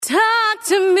talk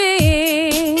to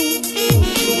me.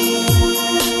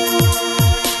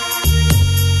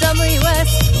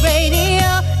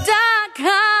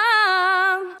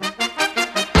 WSRadio.com.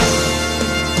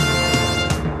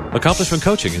 Accomplishment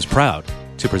Coaching is proud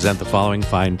to present the following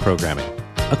fine programming.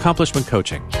 Accomplishment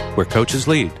Coaching, where coaches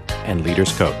lead and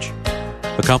leaders coach.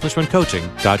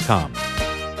 AccomplishmentCoaching.com.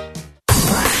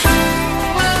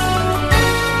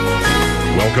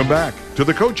 Welcome back to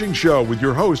The Coaching Show with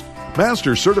your host,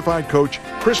 Master Certified Coach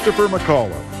Christopher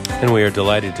McCullough. And we are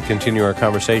delighted to continue our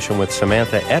conversation with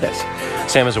Samantha Ettus.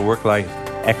 Sam is a work-life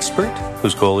expert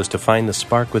whose goal is to find the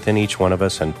spark within each one of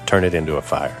us and turn it into a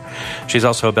fire. She's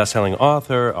also a best-selling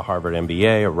author, a Harvard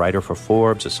MBA, a writer for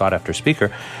Forbes, a sought-after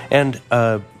speaker, and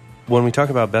when we talk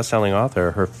about best-selling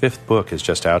author, her 5th book is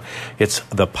just out. It's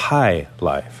The Pie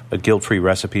Life, a guilt-free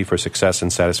recipe for success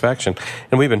and satisfaction.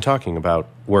 And we've been talking about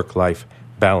work-life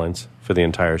balance for the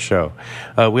entire show.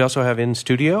 We also have in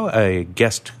studio a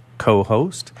guest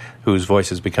co-host whose voice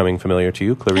is becoming familiar to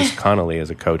you. Clarice Connolly is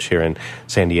a coach here in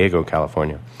San Diego,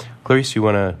 California. Clarice, you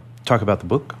want to talk about the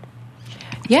book?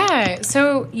 Yeah.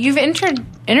 So you've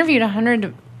interviewed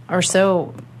 100 or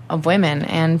so of women,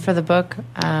 and for the book...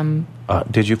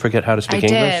 did you forget how to speak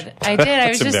English? I did. I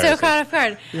was just so caught off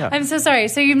guard. Yeah. I'm so sorry.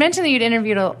 So you mentioned that you'd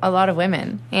interviewed a lot of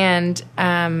women, and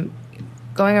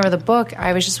going over the book,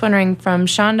 I was just wondering, from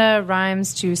Shonda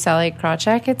Rhimes to Sally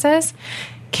Krawcheck, it says,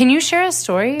 can you share a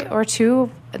story or two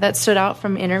that stood out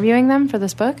from interviewing them for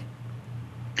this book?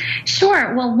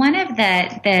 Sure. Well, one of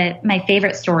my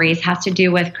favorite stories has to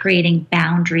do with creating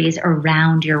boundaries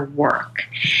around your work.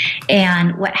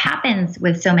 And what happens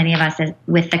with so many of us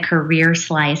with the career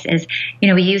slice is,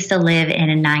 we used to live in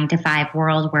a 9-to-5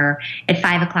 world where at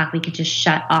 5 o'clock we could just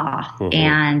shut off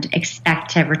and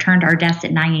expect to return to our desk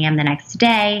at 9 a.m. the next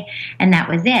day. And that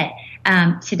was it.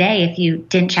 Today, if you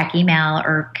didn't check email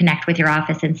or connect with your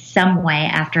office in some way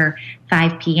after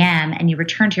 5 p.m. and you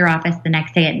return to your office the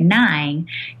next day at 9,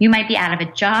 you might be out of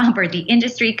a job, or the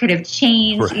industry could have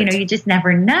changed. Right. You just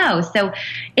never know. So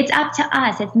it's up to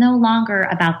us. It's no longer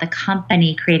about the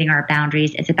company creating our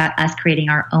boundaries. It's about us creating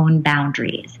our own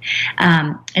boundaries.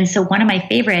 And so one of my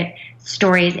favorite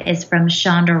stories is from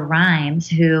Shonda Rhimes,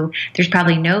 who there's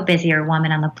probably no busier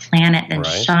woman on the planet than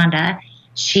Shonda.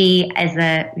 She has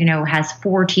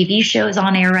 4 TV shows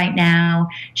on air right now.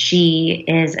 She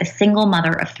is a single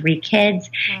mother of 3 kids,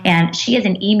 and she has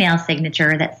an email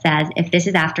signature that says, if this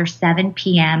is after 7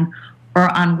 p.m.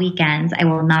 or on weekends, I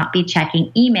will not be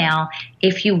checking email.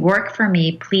 If you work for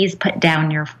me, please put down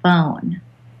your phone.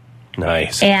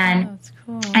 Nice. And that's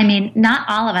cool. I mean, not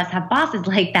all of us have bosses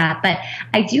like that, but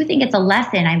I do think it's a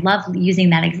lesson. I love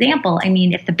using that example. I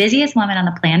mean, if the busiest woman on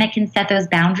the planet can set those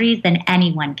boundaries, then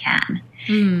anyone can.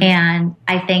 And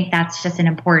I think that's just an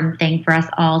important thing for us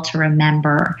all to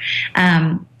remember.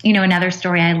 Another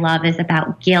story I love is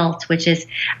about guilt, which is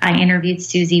I interviewed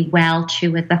Susie Welch,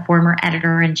 who was the former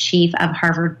editor-in-chief of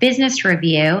Harvard Business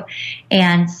Review.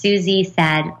 And Susie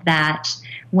said that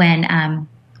when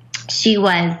she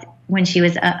was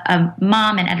a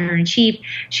mom and editor-in-chief,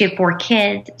 she had 4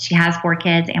 kids. She has 4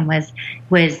 kids and was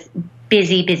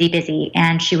busy.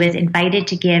 And she was invited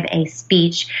to give a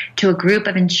speech to a group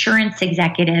of insurance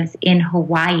executives in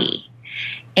Hawaii.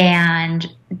 And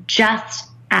just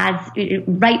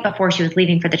right before she was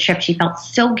leaving for the trip, she felt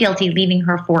so guilty leaving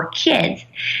her 4 kids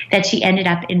that she ended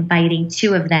up inviting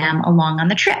 2 of them along on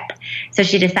the trip. So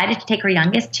she decided to take her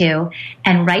youngest 2,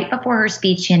 and right before her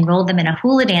speech, she enrolled them in a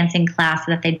hula dancing class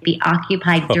so that they'd be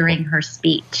occupied during her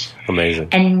speech. Amazing.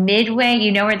 And midway,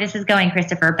 you know where this is going,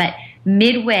 Christopher, but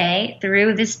midway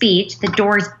through the speech, the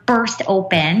doors burst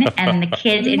open and the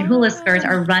kids in hula skirts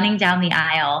are running down the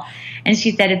aisle. And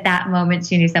she said at that moment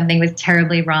she knew something was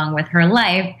terribly wrong with her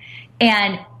life.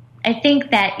 And I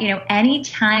think that,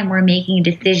 anytime we're making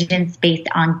decisions based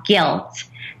on guilt,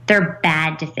 they're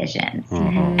bad decisions.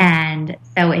 And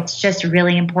so it's just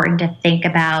really important to think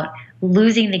about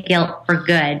losing the guilt for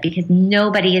good, because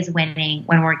nobody is winning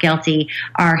when we're guilty.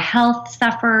 Our health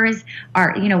suffers.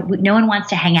 No one wants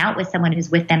to hang out with someone who's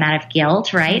with them out of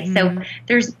guilt, right? So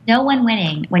there's no one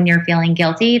winning when you're feeling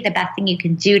guilty. The best thing you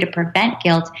can do to prevent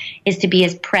guilt is to be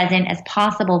as present as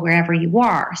possible wherever you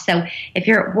are. So if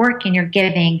you're at work and you're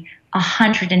giving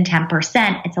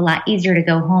 110%, it's a lot easier to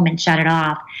go home and shut it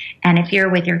off. And if you're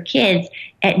with your kids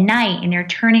at night and you're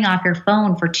turning off your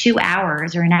phone for 2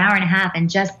 hours or an hour and a half and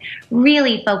just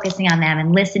really focusing on them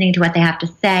and listening to what they have to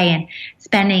say and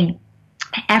spending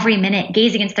every minute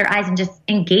gazing into their eyes and just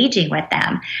engaging with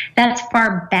them, that's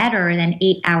far better than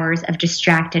 8 hours of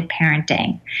distracted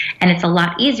parenting. And it's a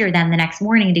lot easier then the next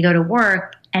morning to go to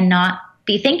work and not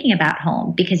be thinking about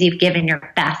home because you've given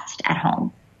your best at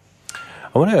home.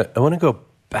 I want to go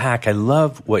back. I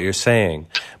love what you're saying,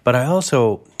 but I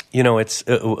also, it's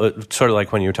sort of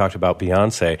like when you talked about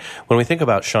Beyonce. When we think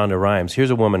about Shonda Rhimes, here's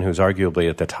a woman who's arguably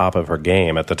at the top of her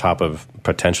game, at the top of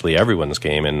potentially everyone's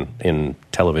game in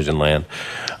television land.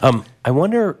 I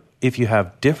wonder if you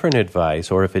have different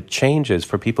advice or if it changes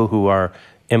for people who are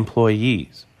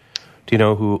employees,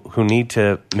 who need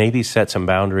to maybe set some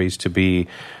boundaries to be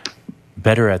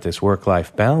better at this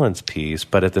work-life balance piece,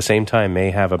 but at the same time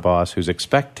may have a boss whose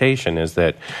expectation is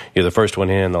that you're the first one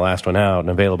in, the last one out, and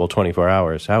available 24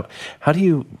 hours. How do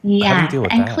you deal with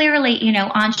that? And clearly,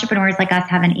 entrepreneurs like us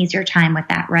have an easier time with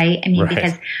that, right? I mean,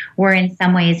 because we're in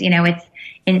some ways, it's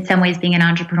in some ways being an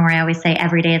entrepreneur, I always say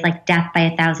every day is like death by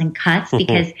 1,000 cuts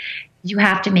because you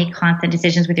have to make constant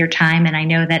decisions with your time. And I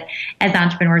know that as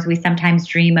entrepreneurs, we sometimes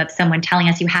dream of someone telling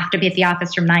us you have to be at the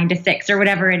office from 9 to 6 or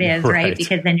whatever it is, right?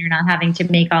 Because then you're not having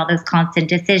to make all those constant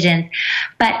decisions.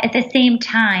 But at the same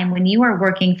time, when you are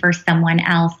working for someone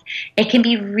else, it can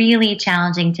be really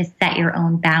challenging to set your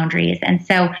own boundaries. And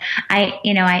so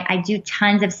I do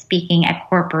tons of speaking at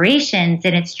corporations,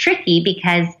 and it's tricky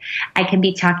because I can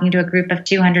be talking to a group of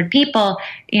 200 people,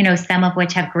 some of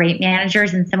which have great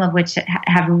managers and some of which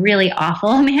have really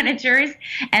awful managers.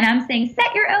 And I'm saying,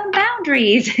 set your own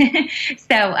boundaries.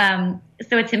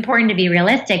 So it's important to be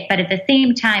realistic. But at the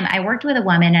same time, I worked with a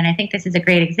woman, and I think this is a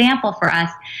great example for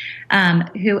us,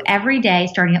 who every day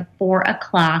starting at 4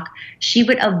 o'clock, she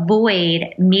would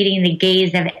avoid meeting the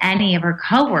gaze of any of her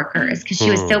coworkers because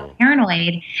she was so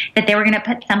paranoid that they were going to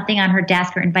put something on her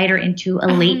desk or invite her into a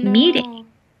late meeting.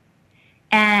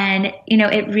 And,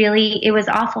 it was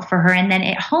awful for her. And then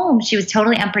at home, she was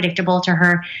totally unpredictable to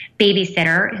her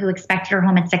babysitter who expected her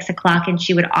home at 6 o'clock, and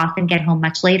she would often get home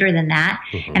much later than that.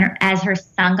 And as her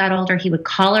son got older, he would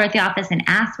call her at the office and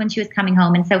ask when she was coming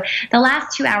home. And so the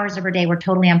last 2 hours of her day were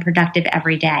totally unproductive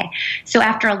every day. So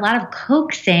after a lot of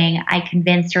coaxing, I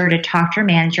convinced her to talk to her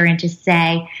manager and to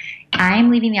say,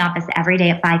 I'm leaving the office every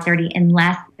day at 5:30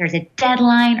 unless there's a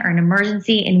deadline or an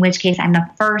emergency, in which case I'm the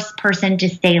first person to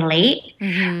stay late.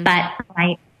 But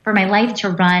for my life to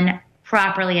run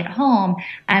properly at home,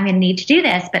 I'm going to need to do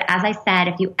this. But as I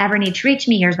said, if you ever need to reach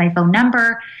me, here's my phone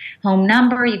number, home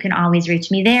number. You can always reach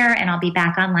me there, and I'll be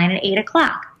back online at 8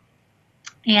 o'clock.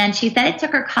 And she said it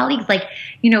took her colleagues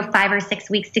 5 or 6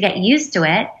 weeks to get used to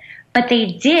it. But they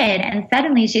did, and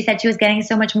suddenly she said she was getting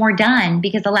so much more done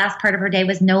because the last part of her day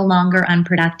was no longer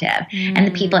unproductive. And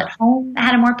the people at home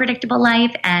had a more predictable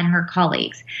life, and her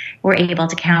colleagues were able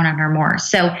to count on her more.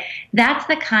 So that's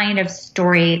the kind of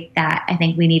story that I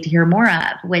think we need to hear more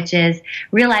of, which is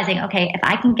realizing, okay, if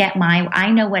I can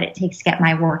I know what it takes to get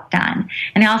my work done.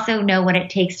 And I also know what it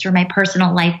takes for my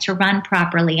personal life to run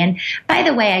properly. And by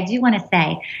the way, I do want to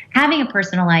say, having a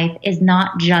personal life is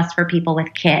not just for people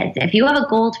with kids. If you have a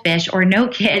goldfish or no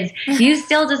kids, you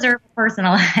still deserve a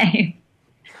personal life.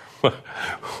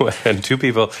 When two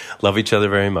people love each other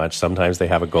very much, sometimes they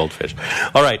have a goldfish.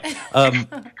 All right.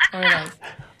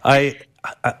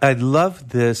 I love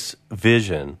this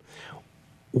vision.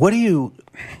 I'm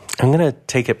going to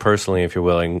take it personally if you're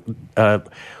willing.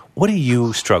 What do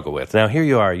you struggle with? Now, here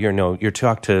you are, you're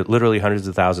talked to literally hundreds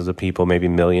of thousands of people, maybe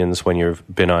millions when you've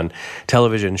been on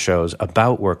television shows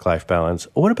about work-life balance.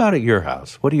 What about at your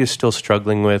house? What are you still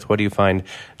struggling with? What do you find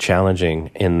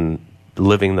challenging in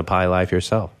living the pie life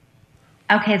yourself?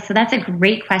 Okay, so that's a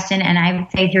great question, and I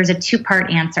would say here's a two-part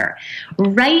answer.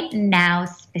 Right now,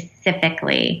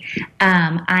 specifically,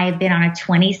 I've been on a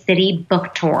 20-city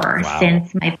book tour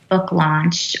since my book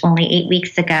launched only 8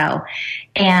 weeks ago,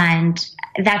 and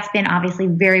that's been obviously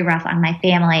very rough on my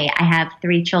family. I have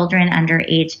 3 children under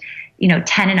age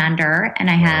 10 and under, and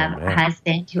I have a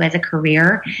husband who has a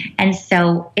career. And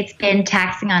so it's been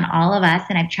taxing on all of us.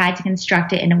 And I've tried to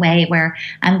construct it in a way where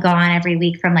I'm gone every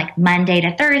week from Monday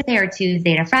to Thursday or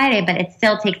Tuesday to Friday, but it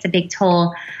still takes a big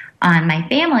toll on my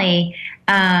family.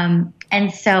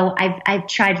 And so I've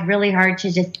tried really hard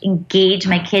to just engage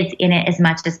my kids in it as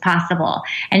much as possible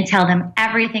and tell them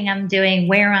everything I'm doing,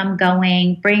 where I'm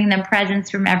going, bring them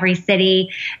presents from every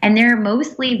city. And they're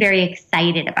mostly very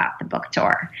excited about the book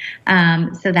tour.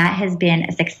 So that has been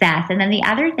a success. And then the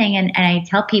other thing, and I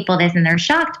tell people this and they're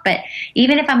shocked, but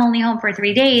even if I'm only home for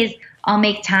 3 days, I'll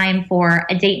make time for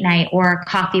a date night or a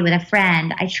coffee with a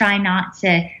friend. I try not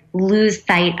to lose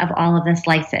sight of all of the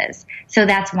slices. So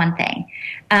that's one thing.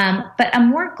 But a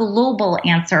more global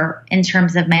answer in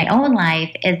terms of my own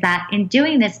life is that in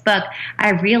doing this book,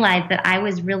 I realized that I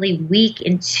was really weak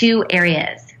in 2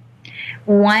 areas.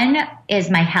 One is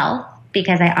my health.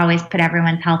 because I always put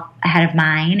everyone's health ahead of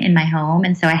mine in my home.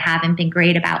 And so I haven't been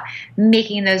great about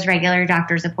making those regular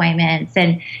doctor's appointments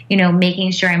and,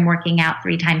 making sure I'm working out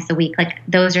 3 times a week. Like,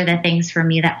 those are the things for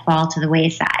me that fall to the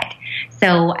wayside.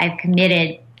 So I've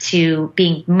committed to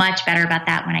being much better about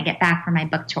that when I get back from my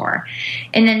book tour.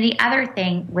 And then the other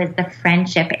thing was the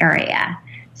friendship area.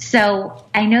 So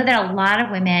I know that a lot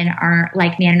of women are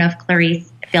like me. I don't know if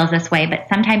Clarice feels this way, but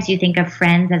sometimes you think of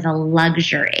friends as a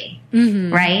luxury,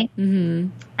 right? Mm-hmm.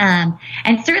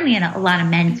 And certainly a lot of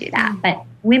men do that, but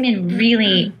women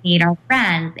really need our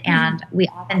friends, and we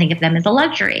often think of them as a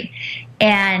luxury.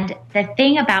 And the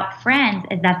thing about friends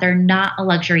is that they're not a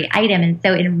luxury item. And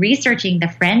so in researching the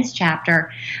Friends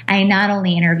chapter, I not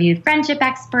only interviewed friendship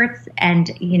experts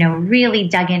and, really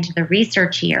dug into the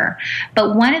research here,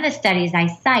 but one of the studies I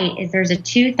cite is there's a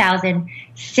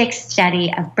 2006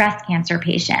 study of breast cancer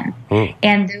patients.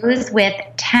 And those with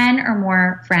 10 or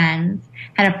more friends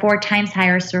had a 4 times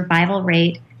higher survival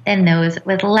rate than those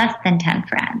with less than 10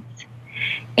 friends.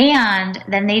 And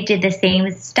then they did the same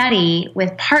study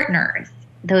with partners,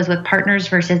 those with partners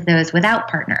versus those without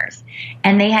partners.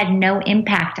 And they had no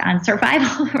impact on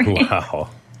survival rate. Wow.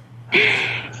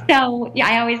 So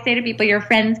I always say to people, your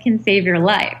friends can save your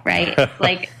life, right?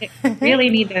 Like, you really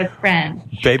need those friends.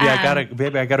 Baby,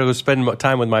 I gotta go spend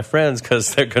time with my friends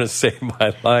because they're gonna save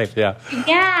my life. Yeah.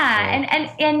 Yeah,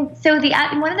 and so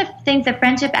one of the things the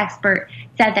friendship expert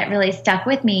said that really stuck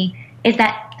with me is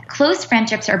that close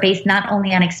friendships are based not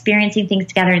only on experiencing things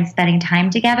together and spending time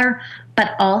together,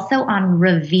 but also on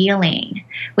revealing,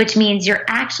 which means you're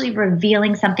actually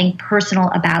revealing something personal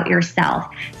about yourself,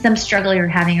 some struggle you're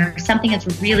having or something that's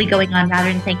really going on,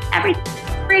 rather than saying everything's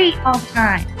great all the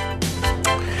time.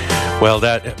 Well,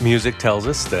 that music tells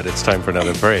us that it's time for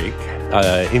another break,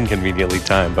 inconveniently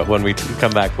timed, but when we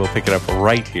come back, we'll pick it up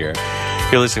right here.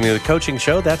 You're listening to The Coaching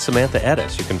Show. That's Samantha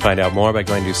Ettus. You can find out more by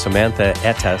going to Samantha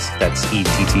Ettus, that's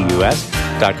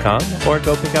ETTUS.com, or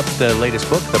go pick up the latest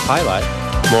book, The Pilot.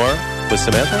 More with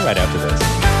Samantha right after this.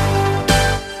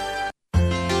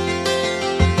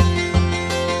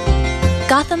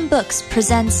 Gotham Books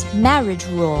presents Marriage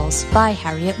Rules by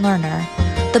Harriet Lerner.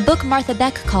 The book Martha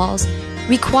Beck calls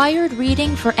required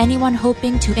reading for anyone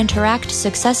hoping to interact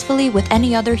successfully with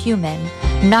any other human,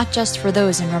 not just for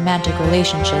those in romantic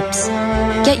relationships.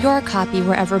 Get your copy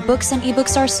wherever books and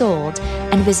ebooks are sold,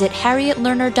 and visit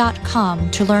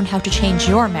harrietlerner.com to learn how to change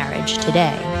your marriage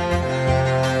today.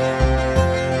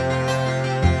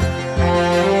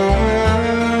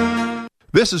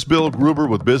 This is Bill Gruber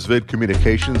with BizVid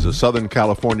Communications, a Southern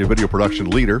California video production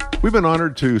leader. We've been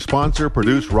honored to sponsor,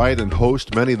 produce, write, and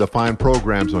host many of the fine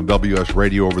programs on WS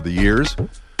Radio over the years.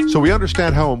 So we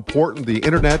understand how important the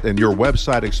internet and your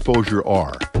website exposure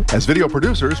are. As video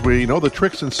producers, we know the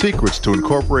tricks and secrets to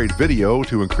incorporate video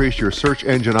to increase your search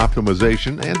engine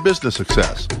optimization and business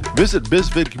success. Visit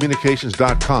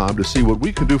bizvidcommunications.com to see what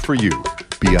we can do for you.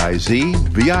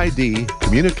 BIZVID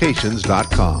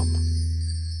communications.com.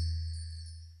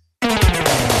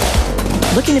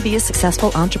 Looking to be a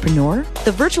successful entrepreneur?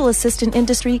 The virtual assistant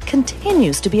industry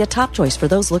continues to be a top choice for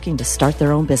those looking to start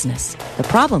their own business. The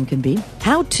problem can be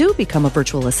how to become a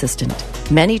virtual assistant.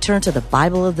 Many turn to the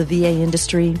Bible of the VA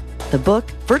industry, the book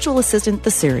Virtual Assistant,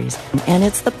 the series, and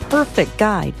it's the perfect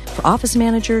guide for office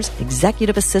managers,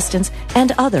 executive assistants,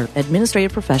 and other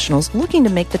administrative professionals looking to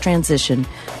make the transition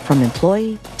from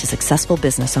employee to successful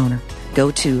business owner. Go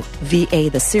to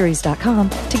vatheseries.com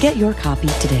to get your copy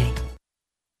today.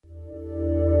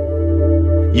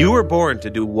 You were born to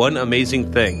do one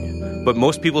amazing thing, but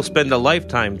most people spend a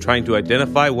lifetime trying to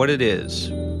identify what it is.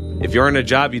 If you're in a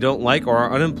job you don't like or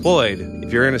are unemployed,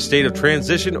 if you're in a state of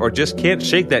transition or just can't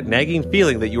shake that nagging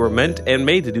feeling that you were meant and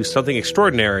made to do something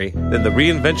extraordinary, then the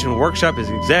Reinvention Workshop is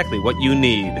exactly what you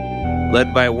need.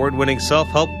 Led by award-winning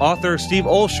self-help author Steve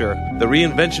Olsher, the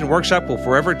Reinvention Workshop will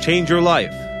forever change your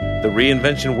life. The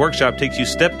Reinvention Workshop takes you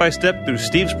step by step through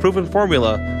Steve's proven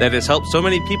formula that has helped so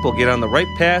many people get on the right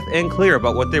path and clear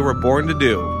about what they were born to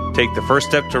do. Take the first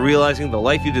step to realizing the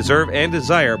life you deserve and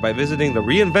desire by visiting the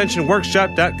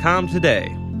reinventionworkshop.com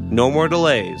today. No more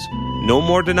delays. No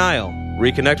more denial.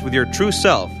 Reconnect with your true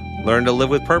self. Learn to live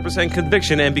with purpose and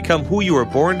conviction and become who you were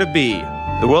born to be.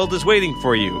 The world is waiting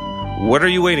for you. What are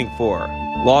you waiting for?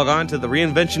 Log on to the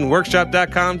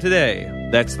reinventionworkshop.com today.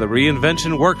 That's the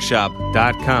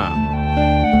reinventionworkshop.com.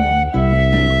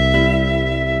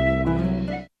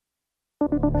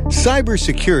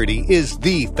 Cybersecurity is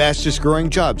the fastest growing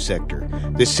job sector.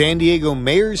 The San Diego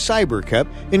Mayor's Cyber Cup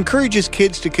encourages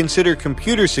kids to consider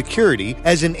computer security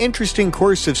as an interesting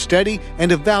course of study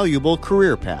and a valuable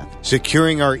career path.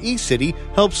 Securing Our eCity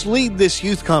helps lead this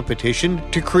youth competition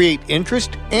to create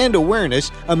interest and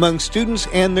awareness among students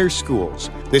and their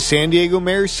schools. The San Diego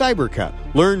Mayor's Cyber Cup.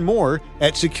 Learn more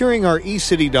at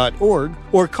securingourecity.org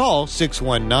or call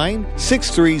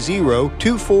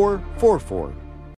 619-630-2444.